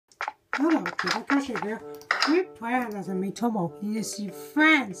Hello, people. Gotcha there. We play as a Miitomo. You see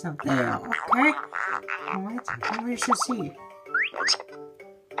friends up there, okay? Alright, then we should see. What's up?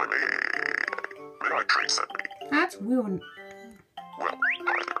 May I trace at me? That's weird. Well,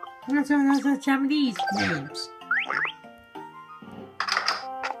 hi there. Those are Japanese names.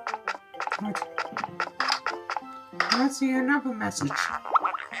 What? Let's see another message.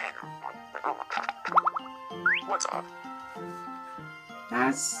 What's up?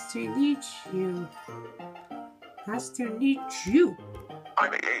 That's to meet you. That's to meet you.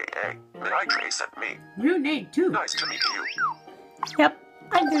 I'm AAA. May I trace at me? Your name too. Nice to meet you. Yep,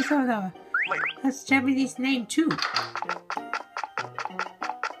 I just saw that. Later. That's Japanese name too.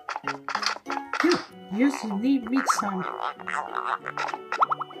 You should meet some.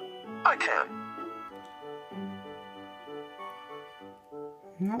 I can.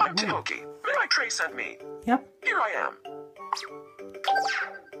 No, I'm Toki. May I trace at me? Yep. Here I am.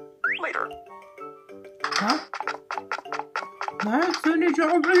 Later. Huh? Nice to meet you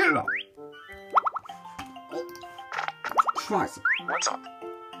over here. Trust. What's up?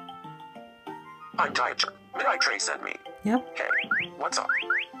 I'm Taicha. May I trace at me? Yep. Hey, what's up?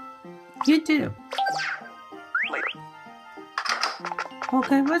 You too. Later.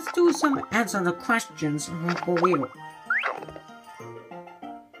 Okay, let's do some answer the questions for real.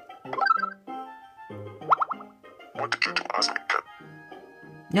 What did you do last weekend?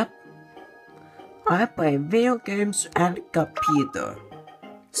 Yep. I play video games and computer.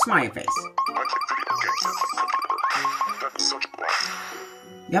 Smiley face. I play video games on my computer. That is such a blast.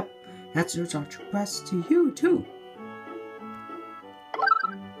 Yep. That's such a request to you too.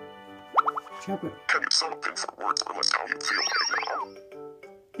 Chopper. Can you sum up in 4 words or list how you feel right now?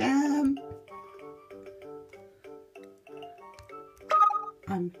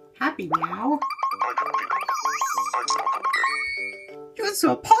 I'm happy now. I'm happy now. I'm so happy. You're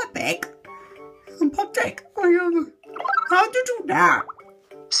so pathetic. Pathetic. How did you do that?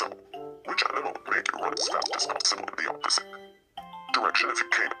 So, which animal would make you run as fast as possible in the opposite direction if you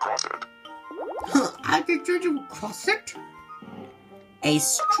came across it? How did you cross it? A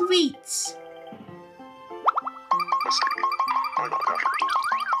street. Misty, I'm out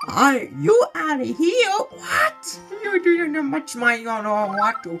of here. You out of here? What? You didn't know much money on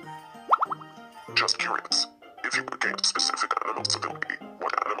what to. Just curious. If you could gain a specific animal's ability,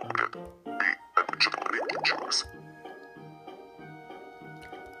 what animal would it be, and which ability would you choose?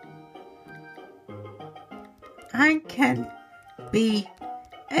 I can be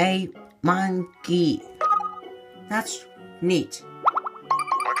a monkey. That's neat.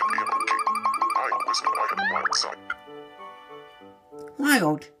 I can be a monkey. I always knew I had a wild side.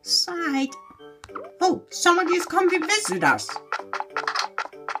 Wild side. Oh, somebody's come to visit us.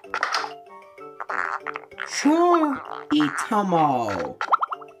 Sure, Miitomo.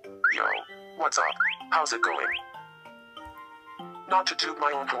 Yo, what's up? How's it going? Not to toot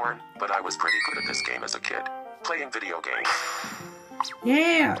my own horn, but I was pretty good at this game as a kid. Playing video games.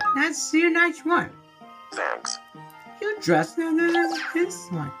 Yeah, that's a nice one. Thanks. You dressed in this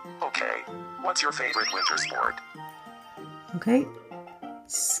one. Okay, what's your favorite winter sport? Okay.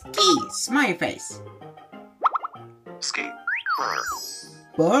 Ski, smiley face. Ski. Brr.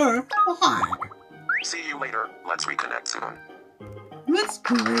 Burr, why? See you later. Let's reconnect soon. Let's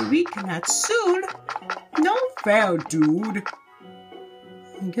reconnect soon. No fair, dude.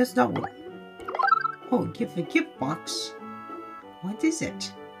 I guess that one. Oh, give a gift box. What is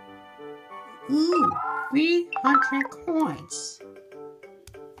it? Ooh, 300 coins.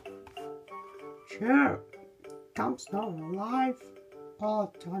 Sure. Time's not alive.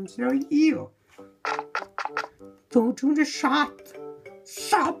 All times are here. Go to the shop.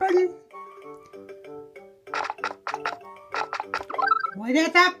 Shopping. Where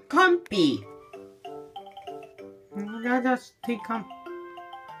did that come be? Let us take come.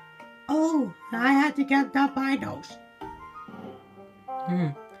 Oh, I had to get the binos.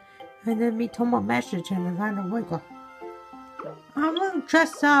 And then Miitomo message and find a wiggle. I will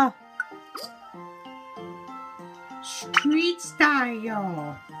just street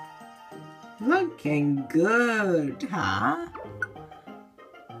style. Looking good, huh?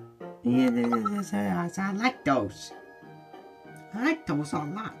 Yeah, I like those. I like those a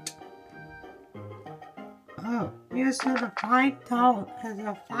lot. Oh, here's the $5. Has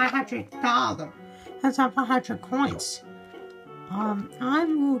a $500. Has a 500 coins. I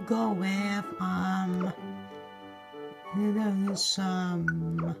will go with this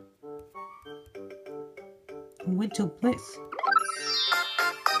Winter Bliss.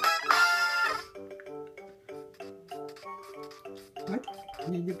 What?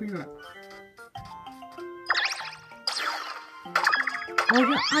 Need to be right. Oh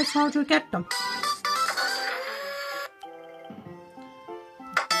yeah, I saw you get them.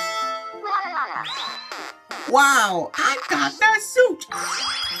 Wow, I got the suit.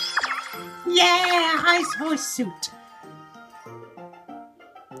 Yeah, I saw a suit.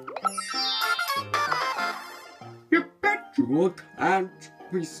 You bet you can't,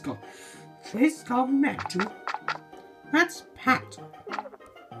 Whisker. Whisker Matthew. That's Pat.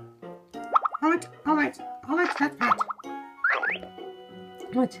 Alright, that's Pat.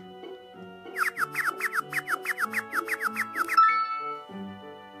 What?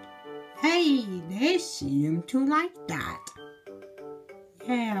 Hey, they seem to like that.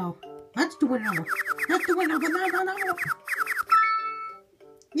 Yeah, let's do another. No.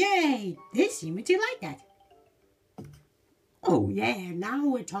 Yay, they seem to like that. Oh yeah, now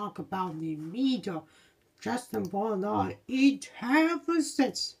we talk about the Miitomo. Justin Bernard each half a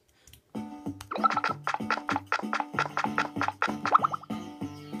sense. Let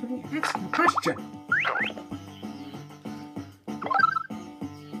me ask you a question.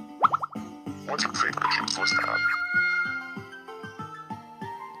 What's your favorite useless pad?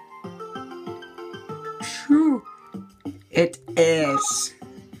 True, it is.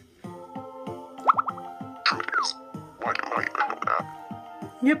 True it is. Why do I even know that?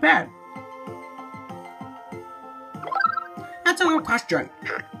 You bet. That's a good question.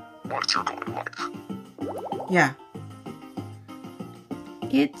 Hey, what is your goal in life? Yeah.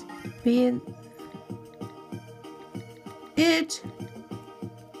 It's been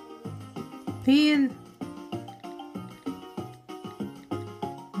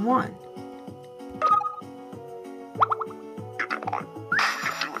one. You've been on.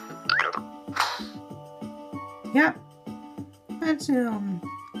 You do it together. Yep. That's good.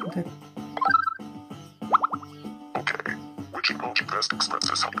 Okay. Which emoji best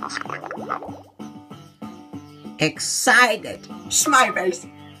expresses how you're feeling now? Excited. Smile face.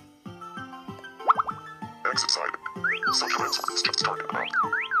 Excited. Social influence just started out.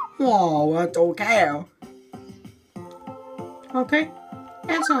 Oh, I don't care. Okay.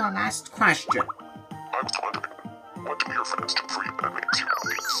 Answer the last question. I was wondering, what do your friends do for you that makes you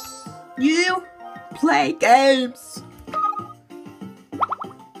happiest? You play games.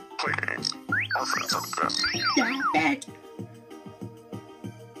 Play games. Our friends are the best. Yeah, I bet.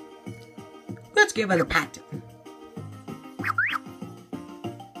 Let's give it a pat.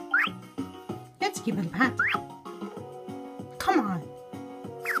 Let's give it a pat. Come on.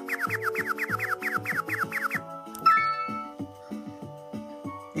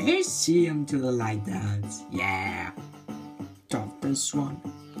 They see him to the light dance. Yeah. Got this one.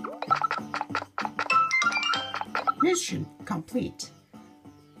 Mission complete.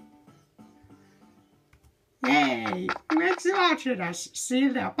 Yay! Thanks for watching us. See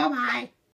you there. Bye-bye.